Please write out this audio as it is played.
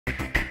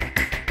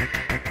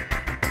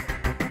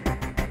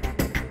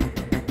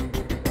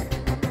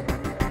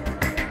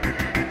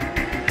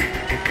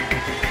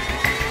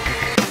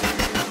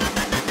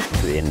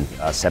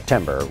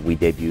September, we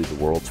debuted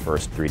the world's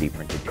first 3D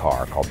printed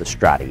car called the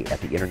Strati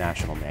at the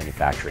International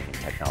Manufacturing and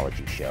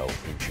Technology Show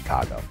in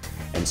Chicago.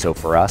 And so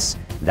for us,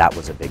 that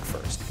was a big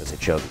first because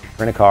it showed that you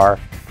print a car,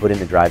 put in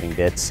the driving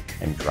bits,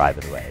 and drive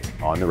it away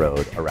on the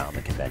road around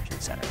the convention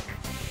center.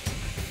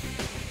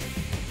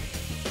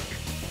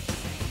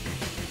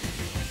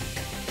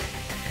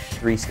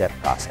 Three-step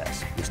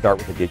process. You start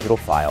with a digital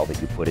file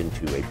that you put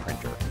into a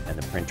printer, and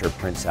the printer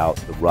prints out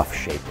the rough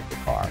shape of the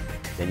car.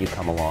 Then you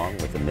come along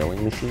with a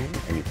milling machine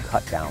and you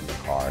cut down the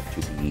car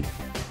to be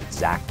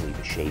exactly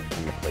the shape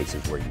in the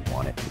places where you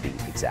want it to be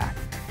exact.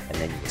 And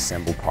then you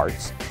assemble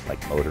parts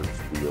like motors,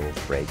 wheels,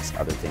 brakes,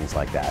 other things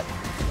like that,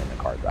 and then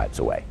the car drives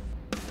away.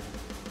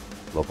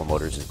 Local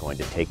Motors is going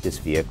to take this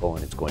vehicle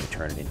and it's going to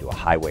turn it into a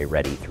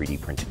highway-ready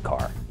 3D printed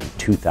car in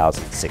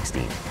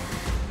 2016.